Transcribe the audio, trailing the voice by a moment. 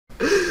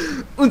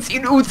Get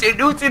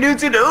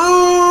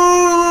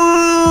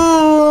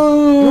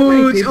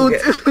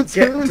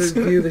to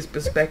view this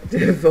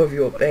perspective of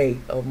your base,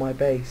 of my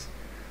base.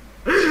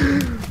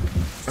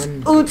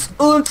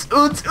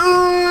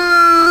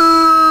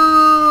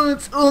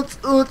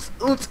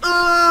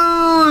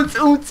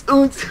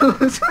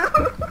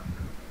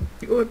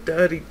 You're a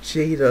dirty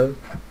cheater.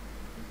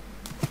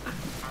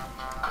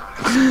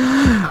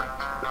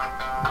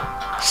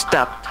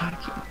 Stop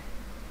talking.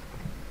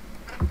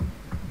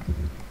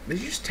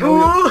 Did you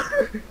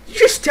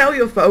just tell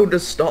your phone to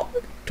stop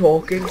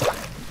talking?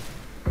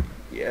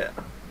 Yeah.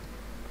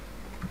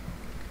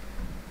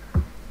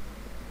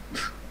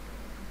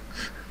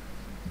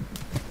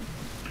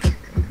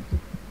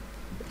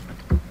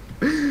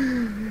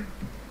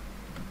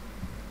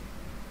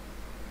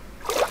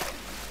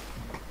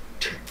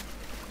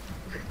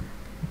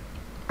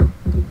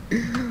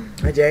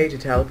 I dare you to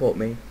teleport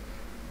me.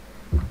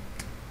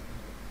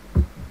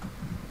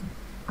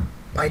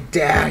 I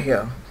dare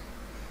you.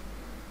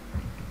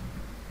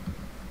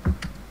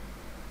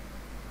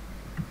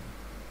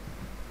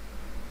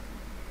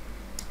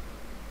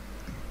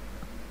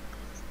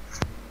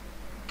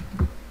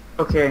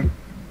 Okay.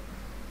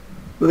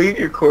 Leave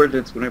your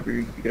coordinates whenever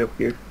you get up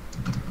here.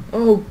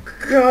 Oh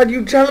god,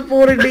 you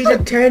teleported me to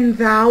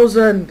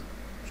 10,000!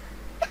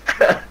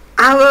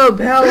 Arab,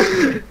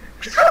 help!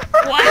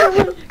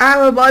 What?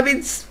 Arab, I'm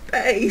in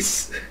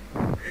space!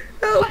 Help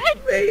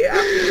me!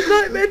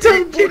 Nightmare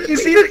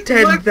teleported me to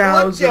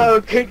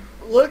 10,000!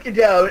 Look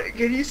down.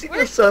 Can you see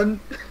the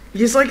sun?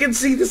 Yes, I can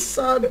see the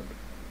sun!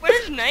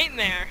 Where's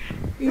Nightmare?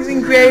 He's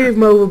in creative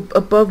mode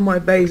above my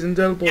base and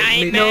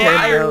teleported me to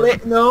Nightmare.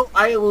 10,000.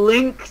 I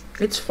linked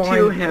It's fine.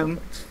 to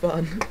him. It's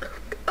fun.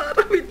 God,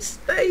 I'm in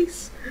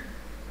space!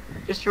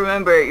 Just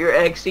remember, your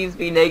X needs to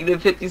be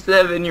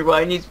 -57, your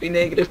Y needs to be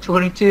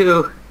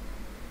 -22.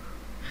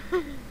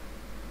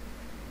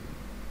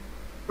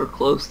 We're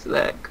close to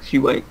that, 'cause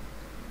you wait.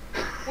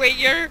 Wait,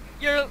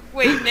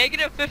 wait,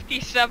 negative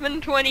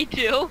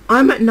 5722?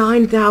 I'm at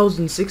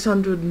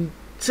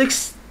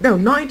 9,606. No,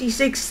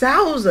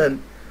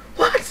 96,000.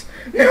 What?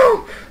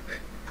 No.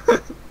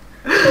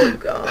 Oh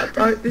God!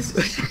 I guess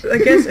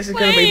this is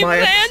gonna be my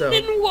land episode.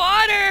 in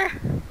water.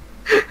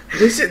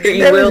 There's a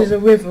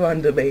river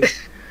under me.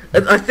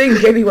 I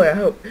think anyway. I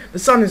hope the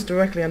sun is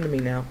directly under me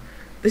now.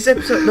 This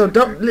episode, no,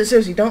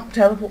 seriously, don't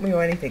teleport me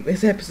or anything.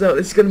 This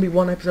is gonna be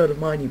one episode of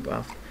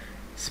MineUBraft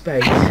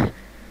Space.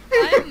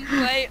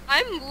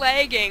 I'm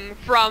lagging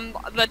from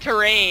the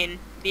terrain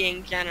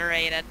being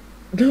generated.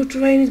 No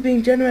terrain is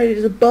being generated.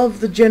 It's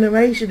above the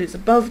generation. It's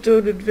above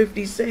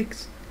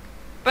 256.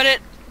 But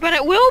it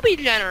will be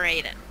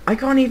generated. I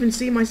can't even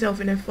see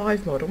myself in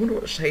F5 mode. I wonder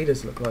what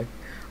shaders look like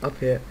up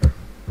here.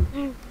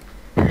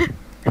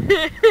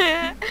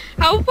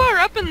 How far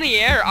up in the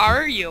air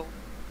are you?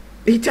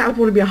 He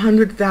teleported me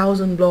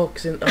 100,000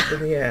 blocks up in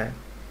the air.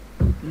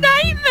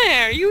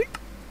 Nightmare! You're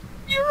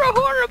a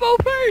horrible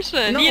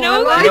person. No, you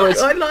know I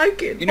what?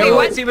 like it. You know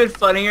what's even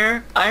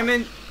funnier?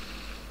 I'm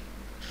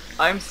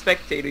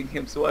spectating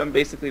him, so I'm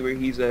basically where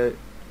he's at.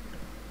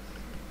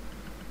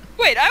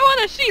 Wait, I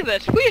want to see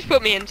this. Please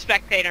put me in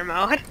spectator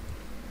mode.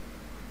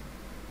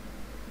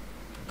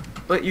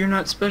 But you're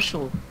not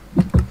special.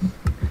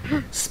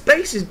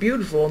 Space is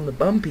beautiful on the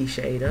bumpy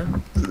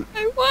shader.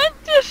 I want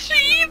to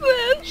see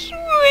this.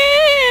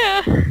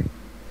 Where?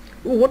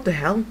 Oh, what the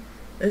hell?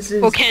 This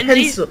is Well,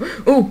 Kenzie- pencil.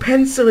 Oh,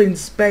 pencil in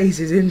space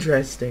is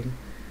interesting.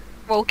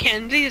 Well,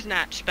 Kenzie's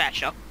not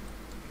special.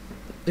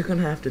 You're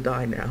gonna have to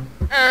die now.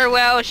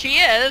 Well, she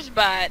is,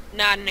 but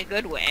not in a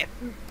good way.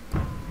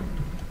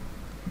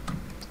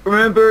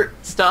 Remember,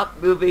 stop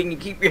moving and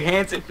keep your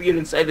hands and feet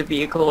inside the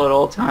vehicle at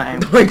all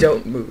times. I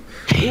don't move.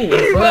 Ooh,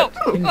 invert.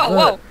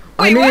 Whoa.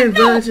 I'm Wait, in what?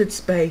 inverted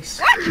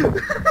space.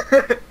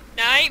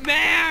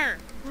 Nightmare!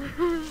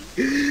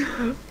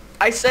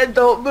 I said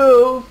don't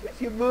move.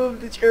 If you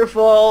moved, it's your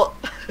fault.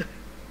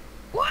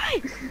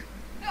 Why?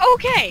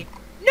 Okay.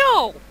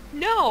 No.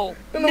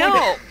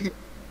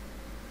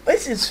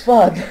 This is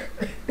fun.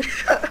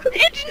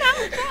 It's not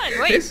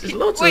fun. Wait, This is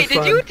lots of did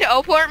fun. you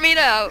teleport me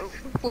to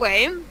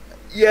Flame?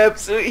 Yep,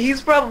 so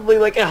he's probably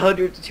like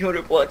 100 to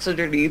 200 blocks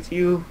underneath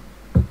you.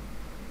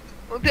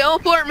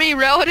 Teleport me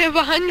relative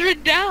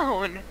 100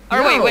 down. Or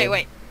No.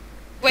 wait.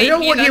 I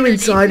don't he's want you underneath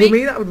inside of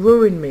me. That would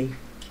ruin me.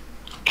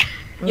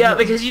 Yeah,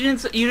 because you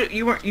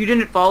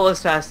didn't fall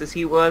as fast as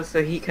he was,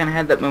 so he kind of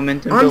had that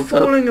momentum I'm built up.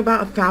 falling about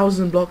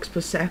 1,000 blocks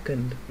per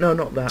second. No,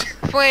 not that.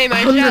 Flame,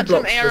 I 100 shot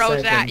some blocks per arrows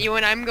second. at you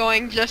and I'm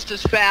going just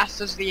as fast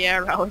as the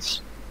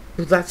arrows.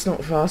 Well, that's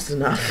not fast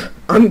enough.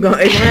 If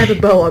I had a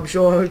bow, I'm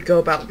sure I would go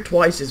about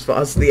twice as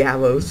fast as the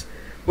arrows.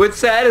 What's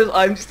sad is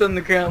I'm just on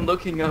the ground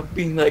looking up,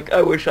 being like,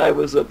 I wish I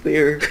was up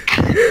there.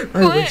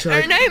 I wish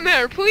Or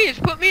Nightmare, please,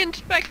 put me in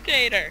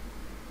spectator.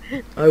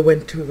 I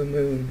went to the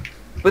moon.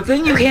 But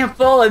then you can't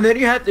fall, and then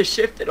you have to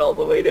shift it all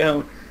the way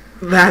down.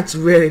 That's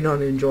really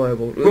not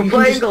enjoyable. We're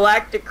playing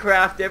Galactic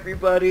Craft,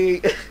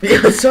 everybody.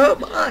 Yeah, so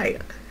am I.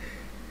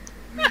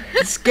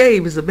 This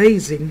game is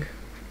amazing.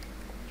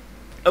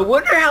 I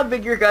wonder how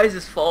big your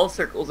guys' fall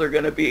circles are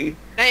gonna be.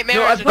 Nightmare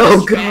No, is I- a Oh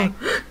douchebag.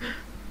 god,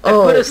 I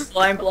put a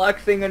slime block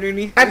thing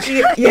underneath.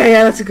 Actually,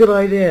 yeah, that's a good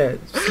idea.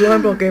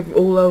 Slime block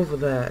all over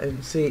there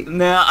and see.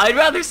 Nah, I'd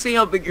rather see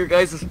how big your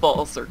guys'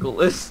 fall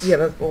circle is. Yeah,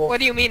 that's all. What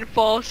do you mean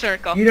full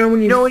circle? You know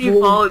when you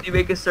fall, you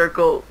make a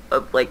circle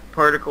of like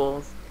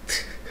particles.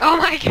 Oh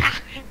my god.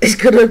 It's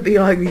gonna be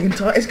like the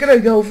entire. It's gonna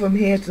go from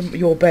here to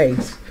your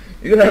base.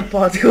 You're gonna have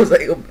particles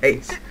at your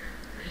base.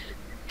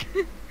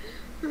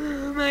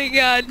 Oh my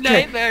god, Okay,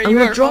 Nightmare, I'm you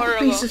gonna are drop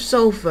horrible. a piece of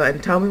sulfur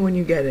and tell me when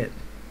you get it.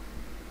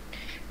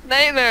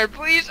 Nightmare,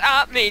 please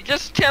op me,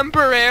 just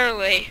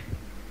temporarily.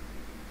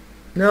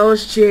 No,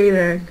 it's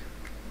cheating.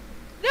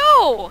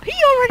 No, he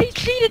already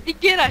cheated to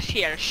get us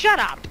here. Shut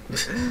up.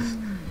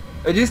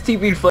 I just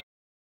TP'd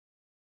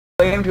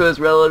Flame to his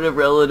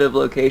relative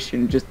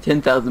location, just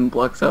 10,000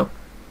 blocks up.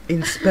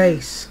 In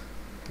space.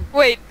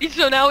 Wait,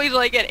 so now he's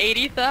like at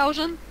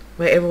 80,000?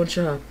 Wait, everyone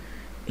shut up.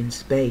 In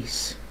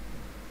space.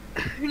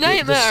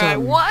 Nightmare, I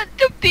sun. want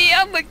to be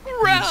on the And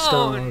ground.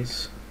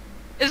 stars.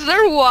 Is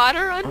there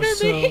water Are under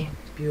so me?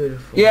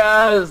 beautiful.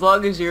 Yeah, as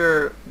long as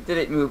you're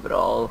didn't move at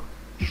all.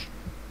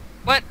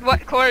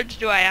 What chords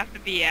do I have to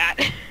be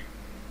at?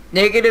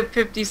 Negative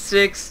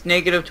 56,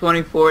 negative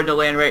 24 to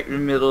land right in the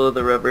middle of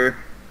the river.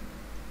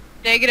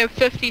 Negative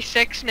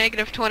 56,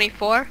 negative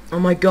 24? Oh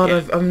my god, Yeah.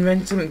 I've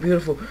invented something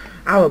beautiful.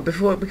 Hour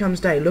before it becomes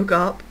day, look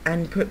up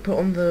and put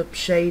on the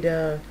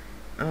shader.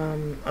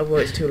 Oh, well,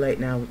 it's too late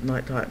now.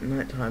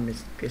 Nighttime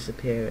is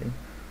disappearing.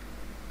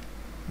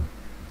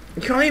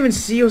 You can't even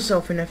see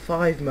yourself in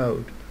F5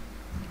 mode.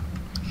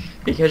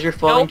 Because you're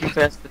falling Nope.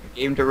 too fast for the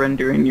game to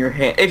render in your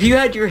hand. If you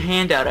had your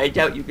hand out, I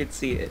doubt you could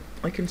see it.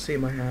 I can see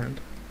my hand.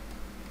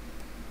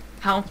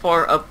 How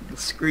far up the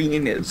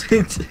screen is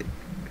it?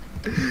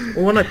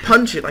 Well, when I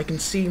punch it, I can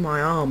see my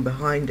arm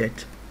behind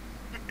it.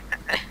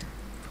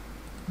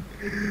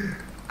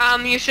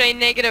 You say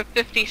negative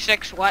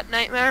 56 what,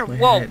 Nightmare? My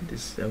Whoa. head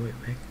is so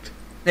erect.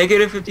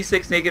 Negative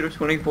 56, negative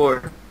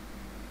 24.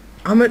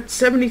 I'm at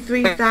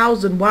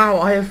 73,000. Wow,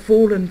 I have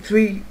fallen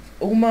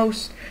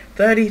almost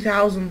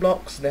 30,000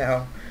 blocks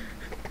now.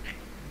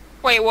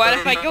 Wait, what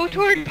if I go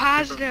toward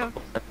positive?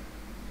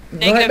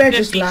 Nightmare Negative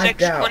just 56,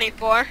 lagged out.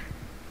 24?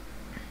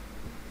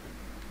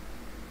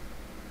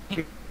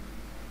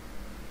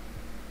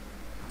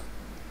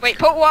 Wait,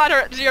 put water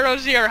at 0,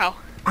 0.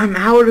 I'm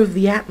out of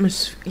the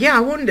atmosphere. Yeah, I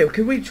wonder,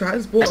 could we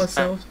transport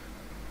ourselves?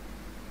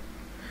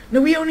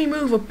 No, we only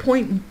move a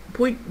point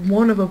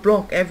one of a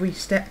block every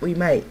step we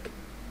make.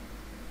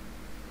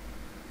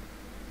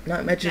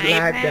 Nightmare just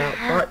lagged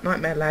out.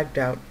 Nightmare lagged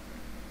out.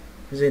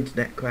 His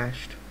internet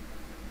crashed.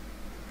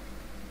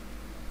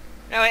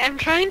 No, I'm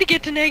trying to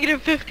get to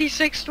negative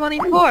 56,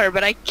 24,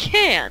 but I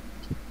can't.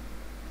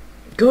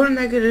 Go to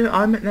negative.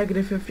 I'm at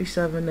negative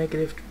 57,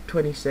 negative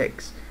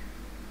 26.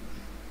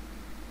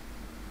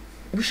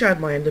 I wish I had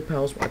my ender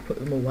pearls, but I put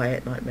them away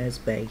at Nightmare's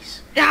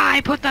base. Ah,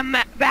 I put them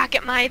back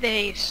at my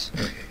base.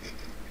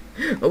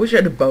 I wish I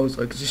had a bow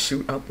so I could just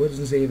shoot upwards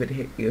and see if it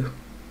hit you.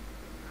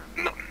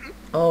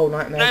 Oh,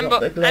 Nightmare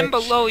got the glitch. I'm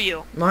below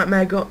you.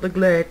 Nightmare got the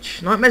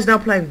glitch. Nightmare's now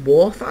playing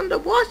War Thunder?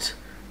 What?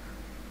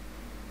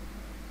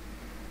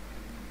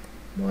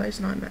 Why is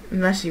Nightmare...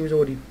 Unless he was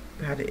already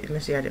had it...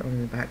 Unless he had it on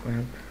in the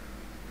background.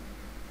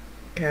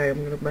 Okay,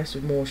 I'm gonna mess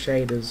with more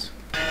shaders.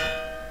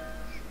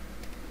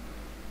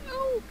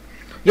 No.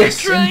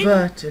 Yes, trying.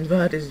 invert.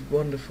 Invert is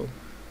wonderful.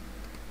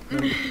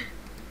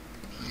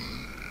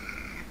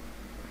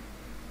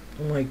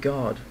 Oh my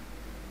god.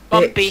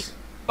 Bumpy. Bits.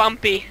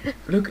 Bumpy.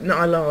 Look, no,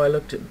 I know, I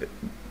looked at...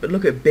 But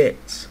look at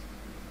bits.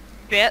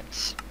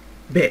 Bits.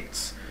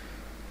 Bits.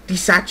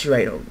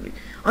 Desaturate only.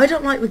 I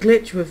don't like the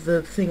glitch with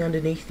the thing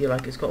underneath you,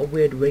 like it's got a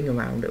weird ring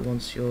around it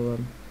once you're,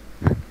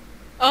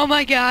 Oh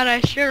my god,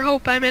 I sure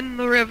hope I'm in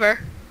the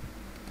river.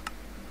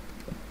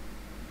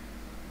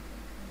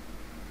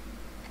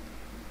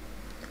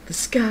 The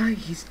sky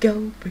is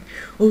going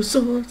all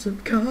sorts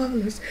of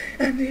colors,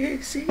 and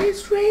this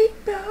is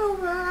rainbow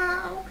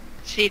round.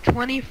 See,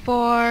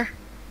 24.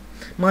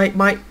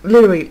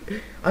 Literally,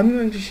 I'm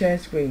going to share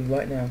screen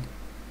right now.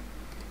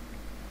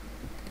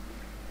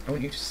 I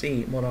want you to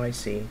see what I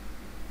see.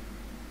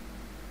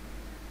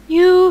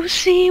 You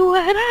see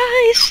what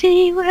I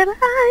see, what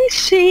I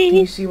Can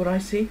you see. see what I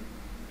see?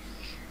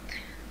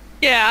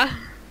 Yeah.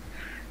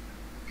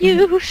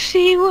 You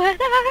see what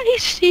I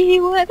see,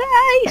 what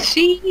I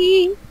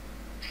see.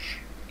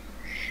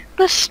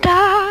 The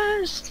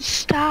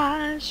stars,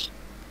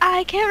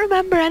 I can't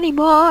remember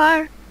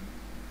anymore.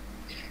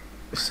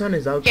 The sun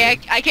is ugly. Yeah,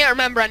 I can't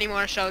remember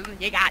anymore, so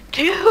you got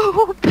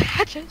 2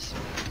 patches.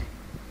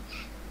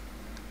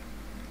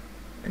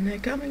 And they're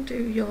coming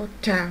to your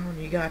town.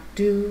 You got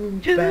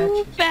 2 2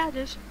 badges.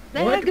 badges.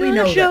 They're Why do we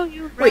gonna know show that?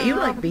 you Wait, you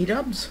around. like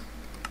B-dubs?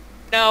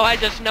 No, I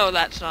just know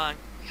that song.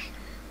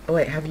 Oh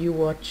wait, do you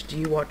watch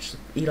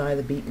Eli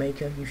the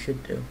Beatmaker? You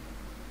should do.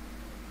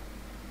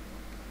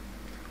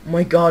 Oh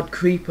my god,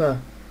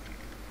 Creeper.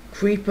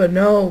 Creeper,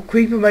 no.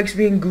 Creeper makes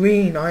me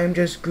green. I am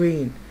just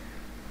green.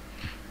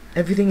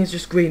 Everything is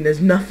just green. There's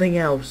nothing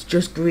else.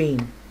 Just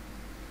green.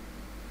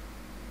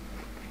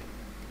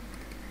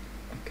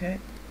 Okay.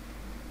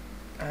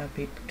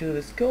 People do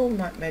the school,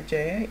 Nightmare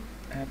J8.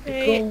 Have to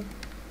Hey. go.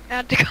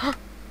 Had to go.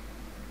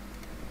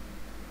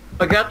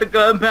 I got the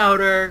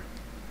gunpowder.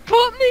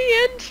 Put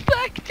me in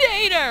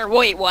spectator!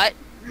 Wait, what?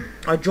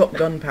 I dropped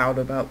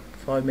gunpowder about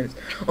 5 minutes.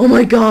 Oh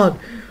my god!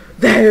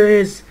 There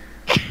is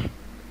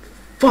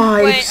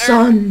 5 Wait,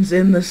 suns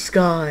in the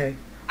sky.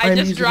 I I'm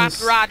just using dropped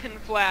this- rotten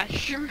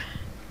flesh.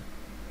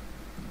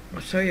 I'll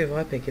show you if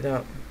I pick it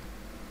up.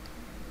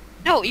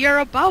 No, you're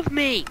above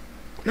me.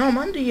 No, I'm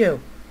under you.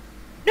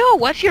 No,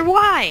 what's your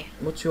Y?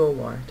 What's your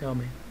why? Tell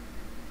me.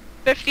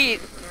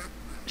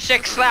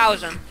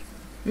 56,000.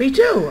 Me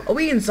too. Are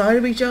we inside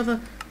of each other?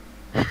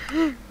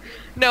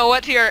 No,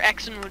 what's your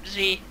X and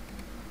Z?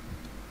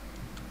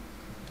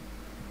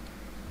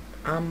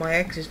 My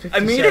X is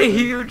 57. I made a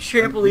huge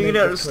trampoline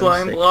out of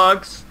slime 26.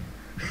 blocks.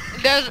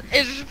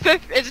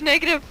 Is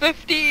negative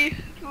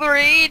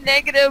 53,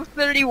 negative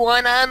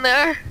 31 on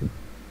there?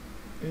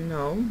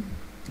 No.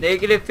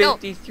 Negative No.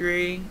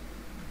 53.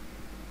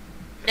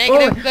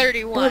 Negative By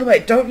 31. the way,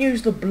 don't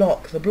use the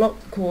block. The block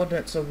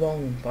coordinates are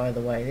wrong, by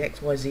the way. The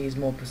XYZ is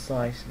more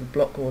precise. The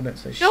block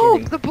coordinates are No,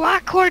 shitty. the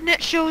black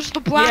coordinate shows the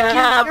black.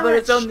 Yeah, but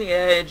it's inverse. on the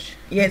edge.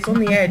 Yeah, it's on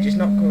the edge. It's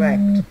not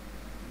correct.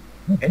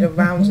 It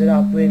rounds it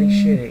up really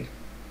shitty.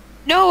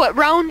 No, it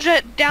rounds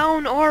it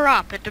down or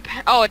up. It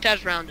depends. Oh, it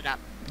does round it up.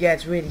 Yeah,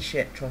 it's really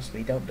shit. Trust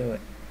me. Don't do it.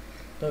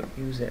 Don't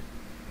use it.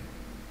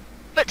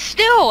 But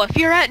still, if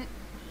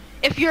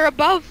you're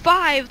above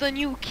 5, then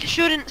you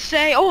shouldn't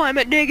say, "Oh, I'm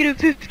at negative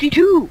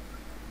 52."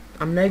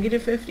 I'm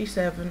negative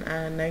 57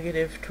 and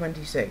negative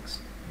 26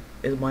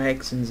 is my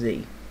X and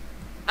Z.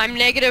 I'm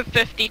negative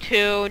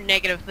 52,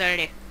 negative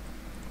 30.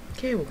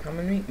 Okay, well, come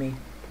and meet me.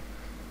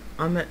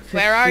 I'm at 50,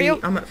 Where are you?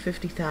 I'm at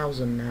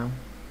 50,000 now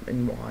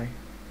in Y.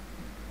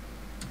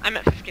 I'm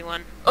at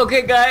 51.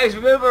 Okay, guys,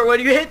 remember, when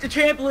you hit the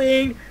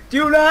trampoline,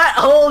 do not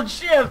hold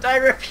shift. I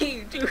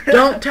repeat, do not.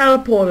 Don't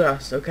teleport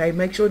us, okay?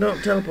 Make sure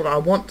don't teleport. I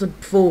want to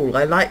fall.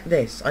 I like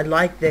this. I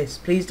like this.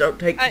 Please don't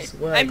take this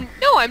away.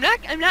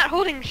 I'm not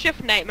holding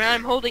shift, Nightmare.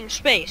 I'm holding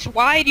space.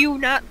 Why do you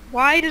not?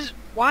 Why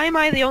am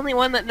I the only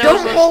one that knows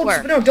Don't this hold.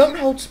 works? No, don't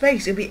hold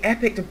space. It'd be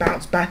epic to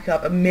bounce back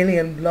up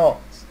 1,000,000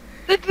 blocks.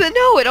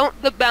 No, it don't.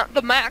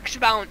 The max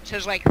bounce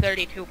is like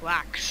 32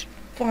 blocks.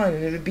 Fine,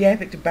 and it would be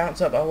epic to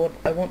bounce up.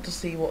 I want to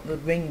see what the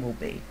ring will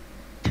be.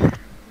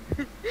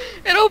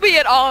 It'll be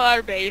at all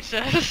our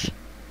bases.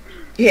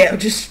 Yeah, it'll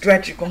just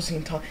stretch across the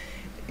entire.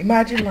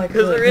 Imagine like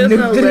Because the, there is the,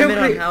 no the limit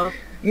on nuclear. how...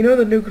 You know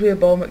the nuclear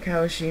bomb at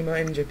Hiroshima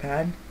in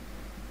Japan?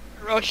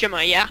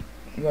 Hiroshima, yeah.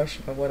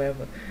 Hiroshima,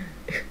 whatever.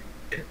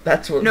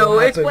 That's what. No, will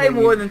it's happen way when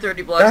you- more than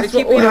 30 blocks. That's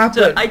what will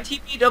happen. I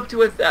TP'd up to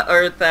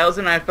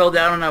 1,000, I fell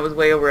down and I was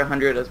way over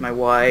 100 as my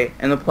Y,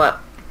 and the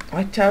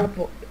I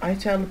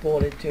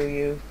teleported to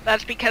you.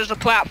 That's because the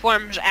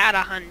platform's at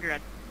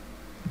 100.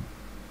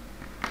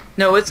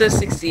 No, it says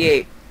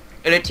 68.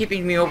 And it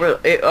TP'd me over,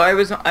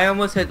 I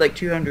almost had like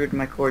 200 in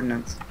my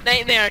coordinates.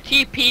 Nightmare,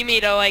 TP me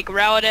to like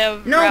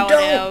relative. No,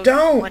 relative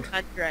don't.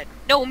 100.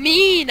 No,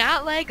 me,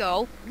 not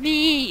Lego.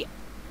 Me.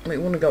 Wait,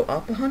 you want to go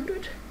up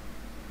 100?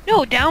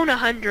 No, down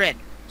 100.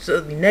 So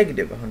it'd be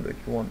negative 100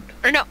 you want.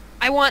 Or no,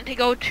 I want to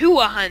go to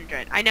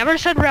 100. I never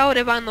said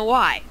relative on the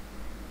Y.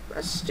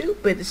 That's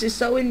stupid. This is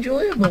so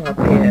enjoyable up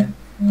here.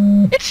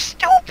 It's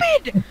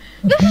stupid!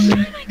 This is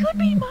when I could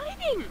be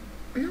mining!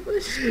 No, but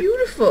this is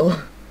beautiful.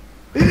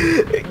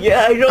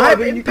 Yeah, I know. I'm I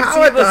mean, in you can see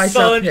paradise the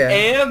up sun here.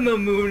 and the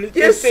moon at the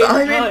Yes, same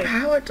I'm time. in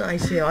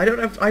paradise here. I don't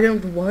have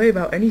to worry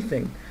about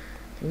anything.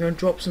 I'm gonna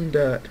drop some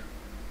dirt.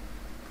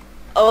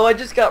 Oh, I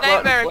just got rotten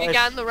Nightmare, have flesh. you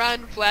gotten the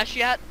rotten flesh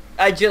yet?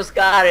 I just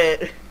got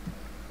it.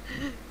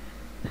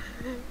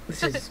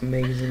 This is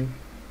amazing.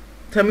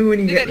 Tell me when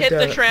you Did get it the hit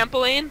dirt. the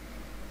trampoline?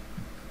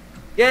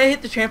 Yeah, I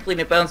hit the trampoline,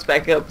 it bounced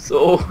back up,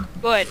 so...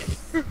 Good.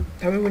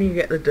 Tell me when you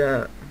get the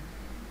dirt.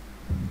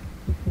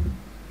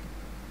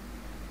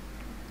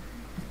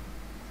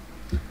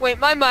 Wait,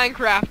 my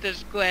Minecraft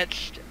is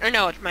glitched. Or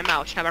no, it's my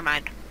mouse, never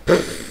mind.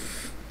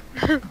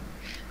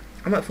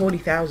 I'm at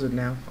 40,000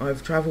 now.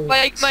 I've travelled.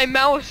 Like, my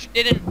mouse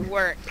didn't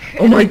work.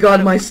 Oh my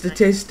god, my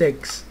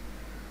statistics.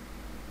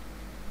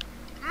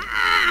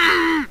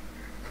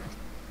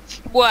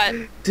 What?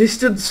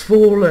 Distance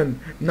fallen.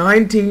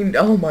 19.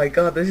 Oh my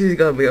god, this is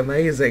gonna be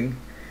amazing.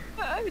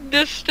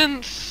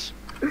 Distance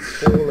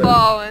Fallen.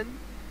 fallen.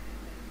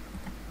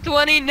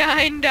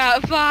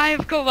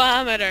 29.5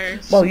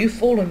 kilometers. Well, you've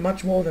fallen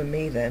much more than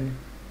me then.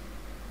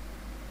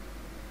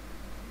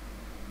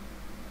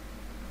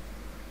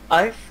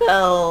 I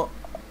fell...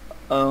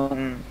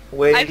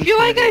 way... I feel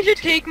like I should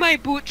take my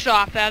boots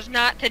off as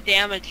not to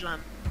damage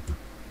them.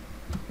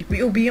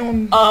 You'll be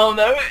on.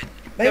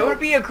 That would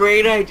be a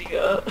great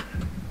idea.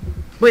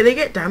 Wait, they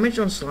get damaged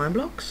on slime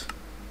blocks?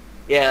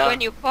 Yeah.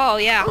 When you fall,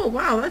 yeah. Oh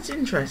wow, that's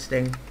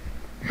interesting.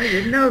 I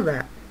didn't know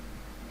that.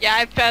 Yeah, I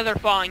have feather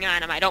falling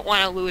on them. I don't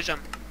want to lose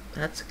them.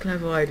 That's a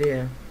clever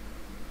idea.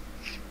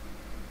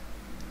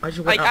 I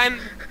just Like, went up.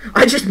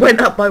 I just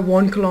went up by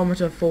 1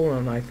 kilometer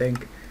fallen, I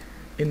think,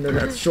 in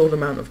that short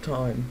amount of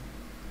time.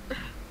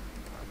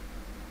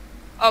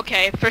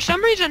 Okay, for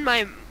some reason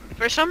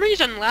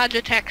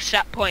Logitech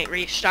set point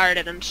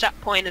restarted, and set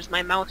point is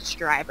my mouse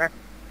driver.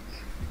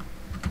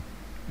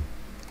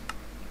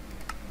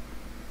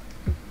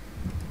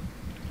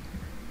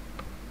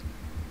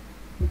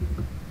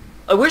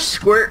 I wish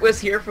Squirt was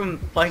here from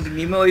Finding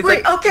Nemo. He's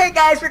like, okay,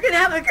 guys, we're gonna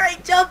have a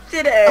great jump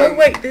today. Oh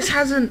wait, it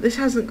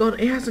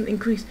hasn't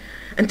increased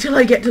until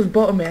I get to the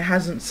bottom. It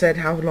hasn't said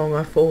how long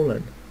I've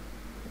fallen.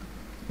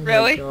 Oh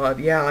Really? my God,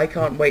 yeah, I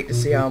can't wait to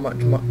see how much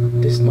my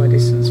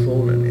distance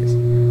fallen is.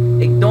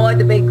 Ignore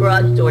the big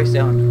garage door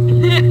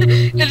sound.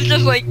 It's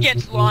just like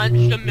gets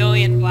launched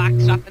 1,000,000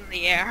 blocks up in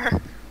the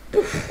air.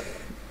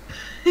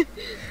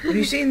 Have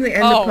you seen the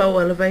Ender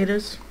Pearl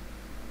elevators?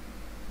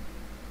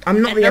 I'm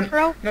not Ender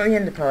Pearl? not the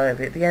Ender Pearl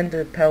elevator, the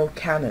Ender Pearl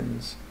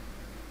cannons.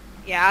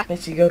 Yeah.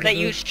 Basically, you go to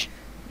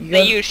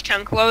They use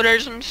chunk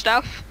loaders and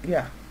stuff.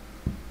 Yeah.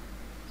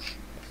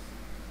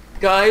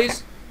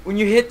 Guys, when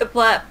you hit the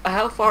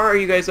how far are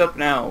you guys up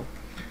now?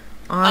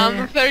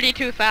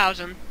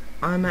 32,000.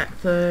 I'm at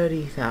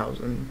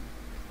 30,000.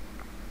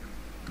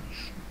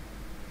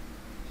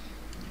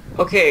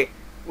 Okay,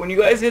 when you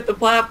guys hit the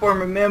platform,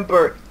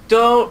 remember,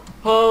 don't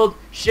hold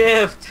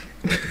shift.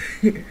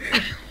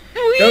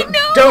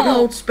 Don't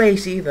hold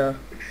space either.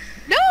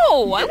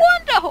 No, I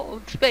want to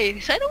hold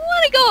space. I don't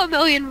want to go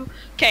 1,000,000.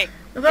 Okay.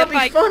 That'd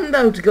be fun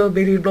though to go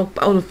 1,000,000 block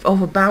out of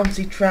a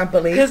bouncy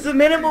trampoline. Because the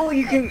minimal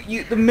you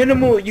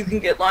can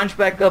get launched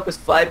back up is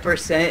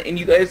 5%, and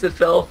you guys have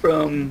fell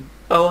from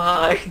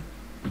high.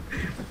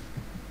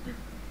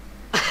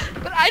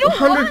 But I don't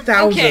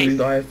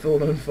 100,000 I have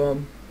fallen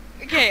from.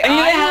 Okay,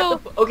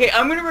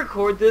 I'm gonna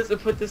record this and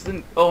put this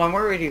in. Oh, I'm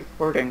already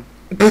recording.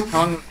 How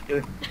long am I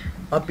doing?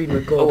 I've been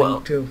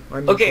recording too.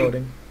 I'm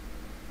recording.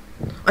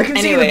 I can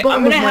see the Anyway,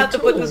 bottom I'm gonna of my have to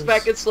put this tools.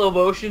 back in slow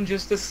motion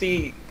just to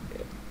see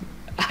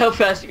how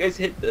fast you guys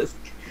hit this.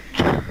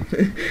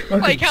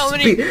 Like how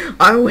many?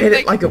 I will hit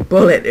it like a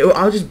bullet.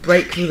 I'll just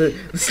break through the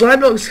slide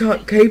blocks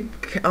aren't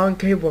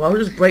capable. I'll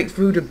just break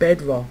through the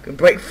bedrock and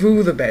break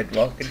through the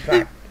bedrock. In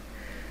fact.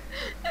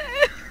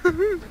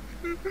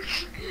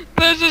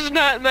 This is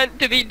not meant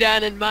to be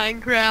done in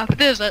Minecraft,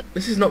 is it?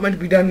 This is not meant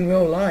to be done in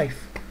real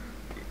life.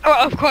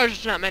 Oh, of course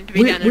it's not meant to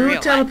be done in real life. We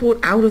will teleport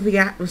out of the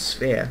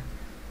atmosphere.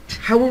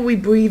 How are we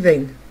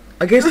breathing?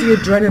 I guess the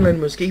adrenaline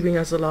was keeping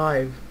us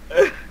alive.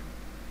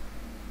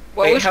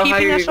 What was how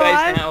keeping high are us you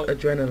guys alive? now?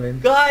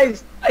 Adrenaline.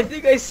 Guys, I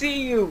think I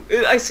see you.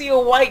 I see a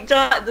white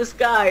dot in the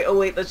sky. Oh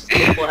wait, that's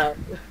just a flat.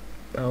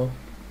 Oh.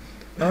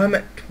 I'm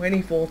at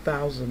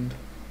 24,000.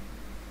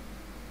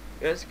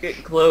 That's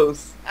getting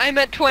close. I'm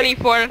at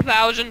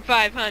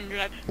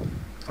 24,500.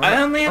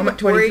 I only have I'm a at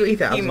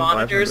 23,500.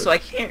 monitor, so I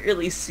can't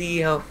really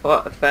see how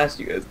fast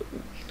you guys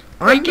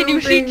are. Wait, can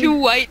you see 2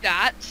 white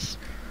dots?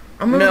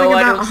 I'm moving No, I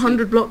about don't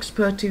 100 blocks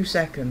per 2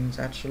 seconds,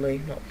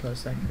 actually, not per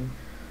second.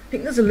 I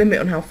think there's a limit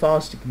on how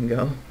fast you can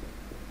go.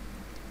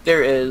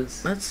 There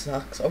is. That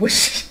sucks. I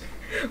wish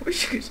you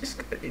could just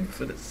go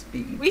infinite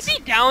speed. We'd be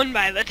down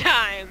by this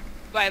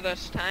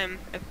time.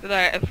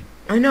 If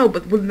I know,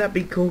 but wouldn't that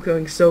be cool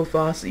going so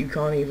fast that you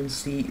can't even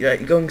see?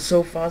 Like, going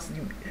so fast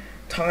that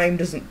time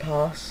doesn't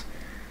pass.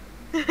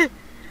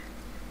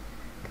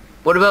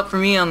 What about for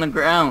me on the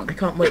ground? I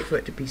can't wait for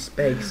it to be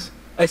space.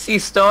 I see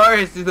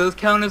stars. Do those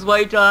count as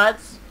white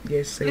dots?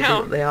 Yes, they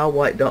No. do. They are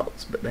white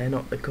dots, but they're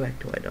not the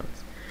correct white dots.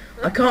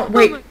 I can't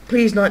wait.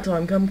 Please,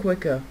 nighttime, come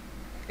quicker.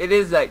 It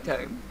is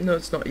nighttime. No,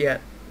 it's not yet.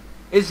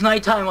 It's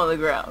nighttime on the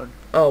ground.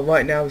 Oh,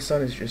 right now the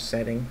sun is just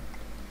setting.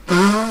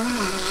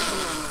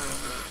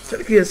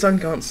 Technically the sun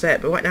can't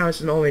set, but right now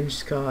it's an orange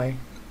sky.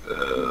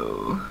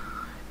 Oh.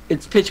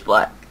 It's pitch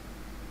black.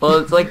 Well,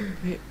 it's like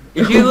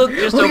if you look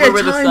just over yeah,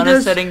 where the sun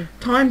is setting.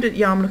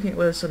 Yeah, I'm looking at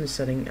where the sun is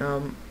setting.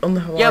 On the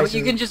horizon. Yeah, but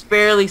you can just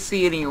barely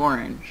see any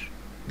orange.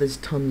 There's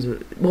tons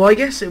of. Well, I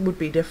guess it would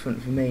be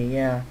different for me.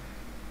 Yeah.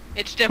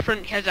 it's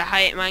different because of how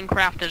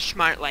Minecraft is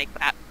smart like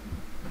that.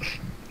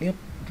 Yep.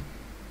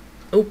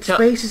 Oh,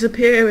 space is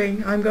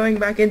appearing. I'm going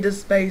back into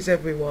space,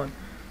 everyone.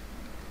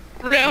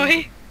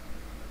 Really?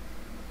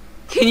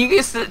 Can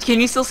you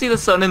still see the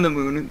sun and the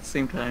moon at the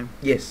same time?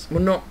 Yes.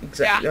 Well, not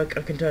exactly. Yeah.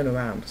 I can turn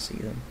around to see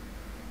them.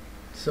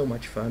 So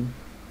much fun.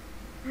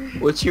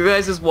 What's your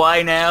guys'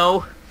 Y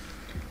now?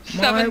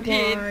 My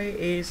Y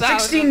is 17,000.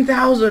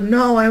 16,000.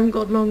 No, I haven't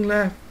got long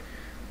left.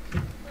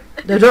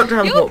 No, don't You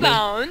teleport me.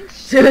 bounce.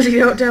 Seriously,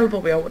 don't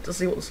teleport me. I want to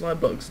see what the slime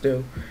blocks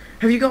do.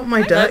 Have you got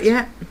my dirt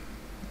yet?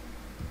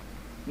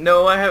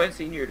 No, I haven't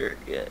seen your dirt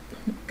yet.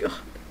 Oh, God.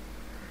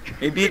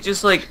 Maybe it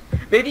just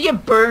maybe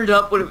it burned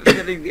up when it was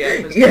hitting the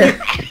atmosphere.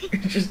 Yeah.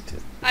 just.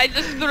 I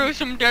just threw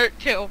some dirt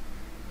too.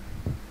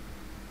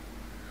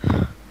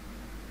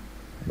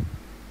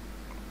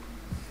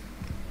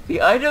 The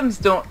items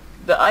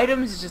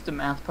is just a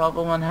math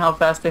problem on how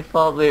fast they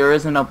fall. There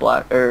isn't a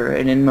block or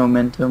an in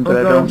momentum, but Oh,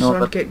 I God, don't I'm know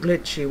starting about. to get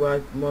glitchy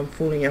while I'm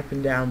falling up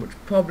and down, which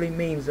probably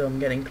means that I'm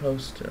getting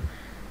close to.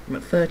 I'm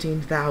at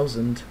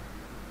 13,000.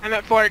 I'm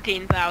at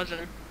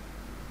 14,000.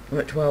 I'm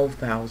at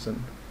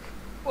 12,000.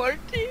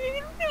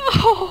 14?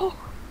 No!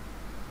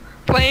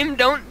 Flame,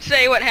 don't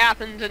say what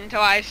happens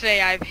until I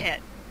say I've hit.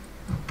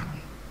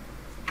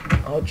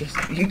 I'll just.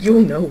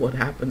 You'll know what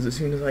happens as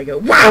soon as I go.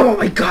 Wow! Oh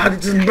my God!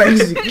 It's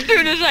amazing. As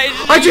soon as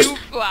I see you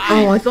fly.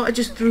 Oh, I thought I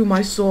just threw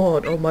my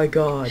sword. Oh my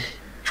God.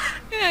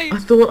 Yeah, I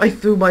thought I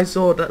threw my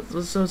sword. That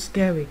was so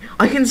scary.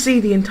 I can see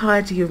the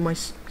entirety of my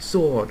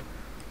sword.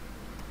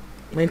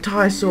 My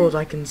entire sword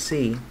I can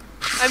see.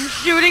 I'm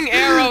shooting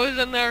arrows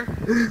in there.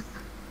 The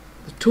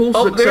tools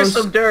Oh, look there's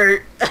so... some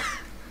dirt.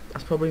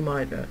 That's probably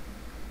my dirt.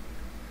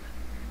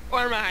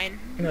 Or mine.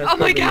 No, it's Oh my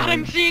probably god, mine.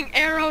 I'm seeing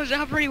arrows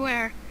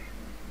everywhere.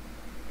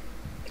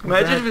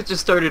 Imagine if it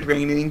just started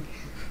raining.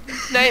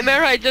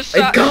 Nightmare, I just It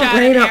shot can't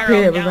rain an up arrow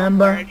here,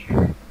 remember?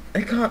 downward.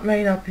 It can't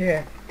rain up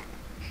here.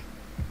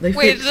 They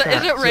Wait, fixed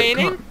that, is it so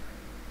raining? can't-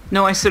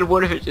 No, I said,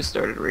 what if it just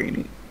started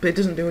raining? But it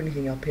doesn't do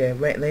anything up here.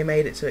 They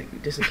made it so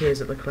it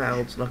disappears at the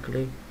clouds,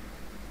 luckily.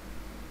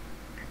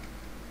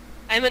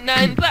 I'm at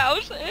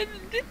 9,000.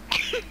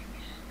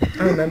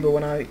 I remember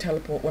when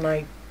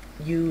I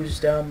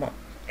used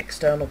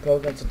external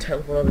programs to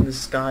teleport up in the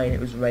sky and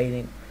it was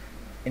raining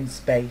in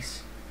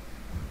space.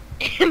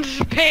 In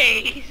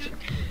space.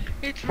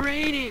 It's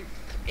raining.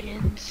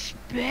 In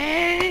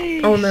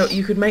space. Oh no,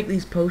 you could make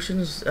these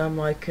potions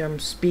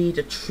speed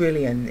 1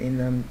 trillion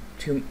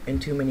in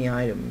too many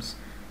items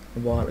a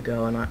while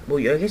ago, and I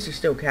guess you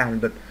still can,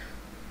 but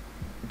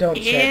don't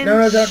say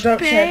no, don't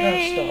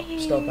say no,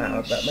 stop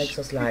out. That makes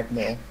us lag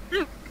more.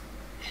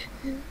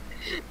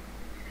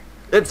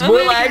 It's Oh more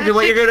my lag God, than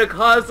what you're gonna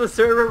cause the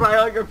server by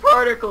all your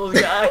particles,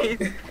 guys.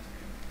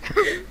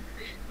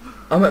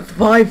 I'm at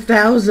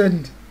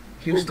 5,000.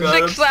 Houston.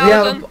 God. 6,000.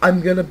 Yeah,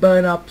 I'm gonna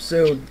burn up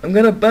soon. I'm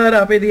gonna burn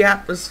up in the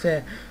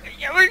atmosphere.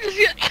 Yeah, we're just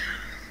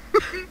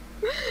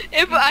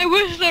If I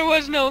wish there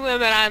was no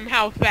limit on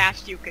how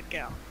fast you could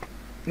go.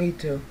 Me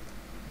too.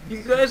 You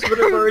guys would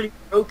have already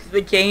broke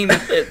the game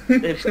if it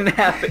didn't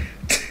happen.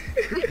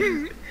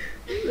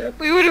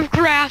 We would have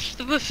crashed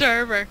the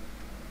server.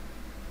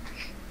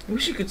 I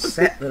wish you could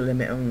set the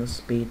limit on the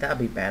speed. That'd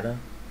be better.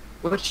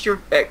 What's your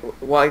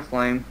wife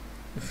line?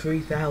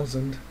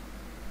 3,000.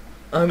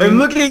 I'm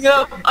looking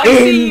up. I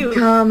see you.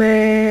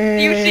 Incoming.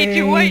 Do you see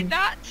 2 white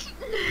dots?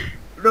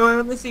 No, I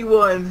only see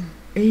one.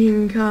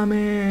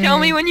 Incoming. Tell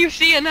me when you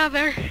see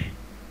another.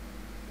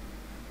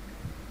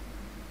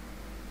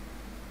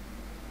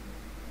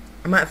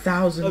 I'm at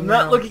 1,000 I'm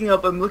now. not looking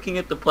up. I'm looking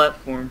at the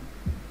platform.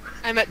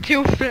 I'm at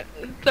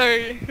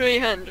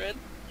 300.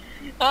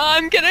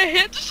 I'm gonna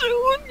hit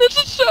soon. This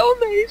is so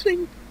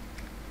amazing.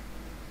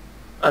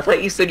 I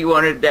thought you said you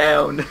wanted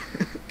down.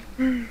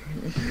 No,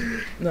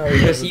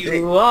 Because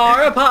you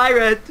are a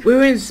pirate.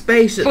 we're in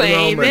space at the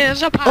Flame moment.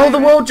 is a Oh, pirate. the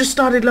world just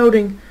started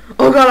loading.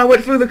 Oh god, I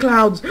went through the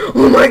clouds.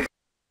 Oh my god.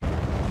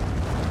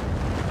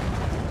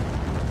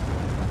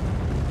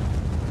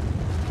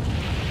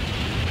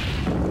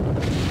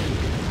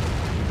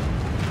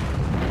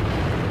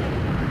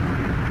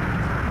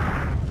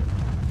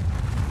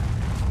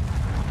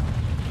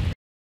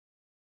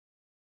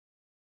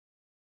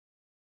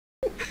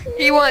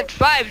 He wants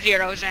 5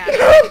 zeros at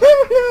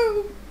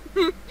it.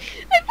 No.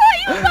 I thought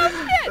you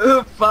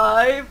loved it.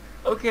 5.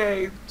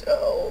 Okay.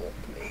 Oh,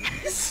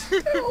 please.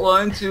 No.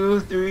 1, 2,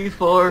 3,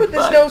 4, But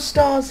there's 5. no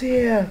stars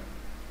here.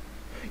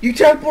 You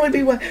teleported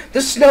me where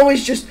the snow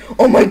is just.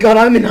 Oh my god,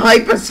 I'm in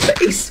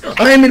hyperspace.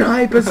 I'm in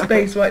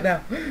hyperspace right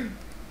now.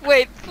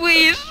 Wait,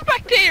 please,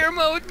 spectator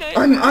mode.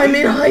 I'm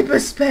in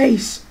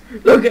hyperspace.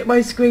 Look at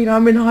my screen.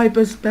 I'm in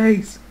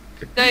hyperspace.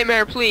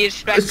 Nightmare, please,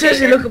 spectator.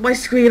 Seriously, look at my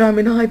screen. I'm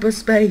in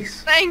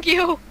hyperspace. Thank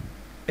you.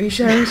 Are you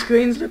sharing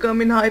screens? Look,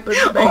 I'm in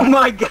hyperspace. Oh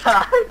my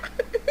god.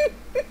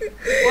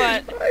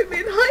 What? I'm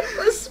in Look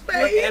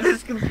hyperspace. at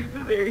his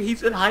computer there.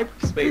 He's in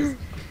hyperspace.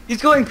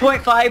 He's going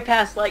 0.5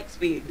 past light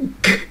speed.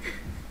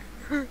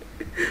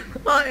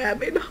 I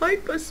am in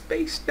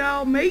hyperspace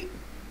now, mate.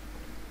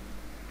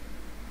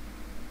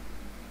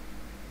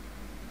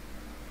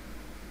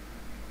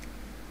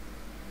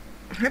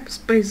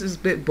 Hyperspace is a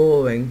bit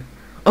boring.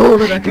 Oh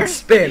look, I can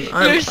spin.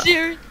 You're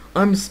serious?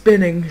 I'm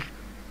spinning.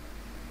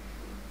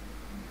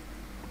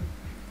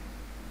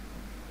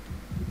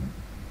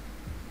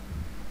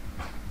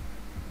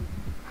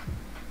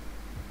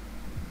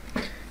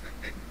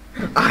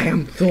 I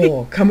am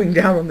Thor, coming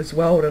down on this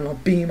world in a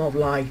beam of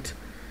light.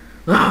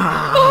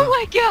 Ah! Oh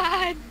my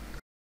god!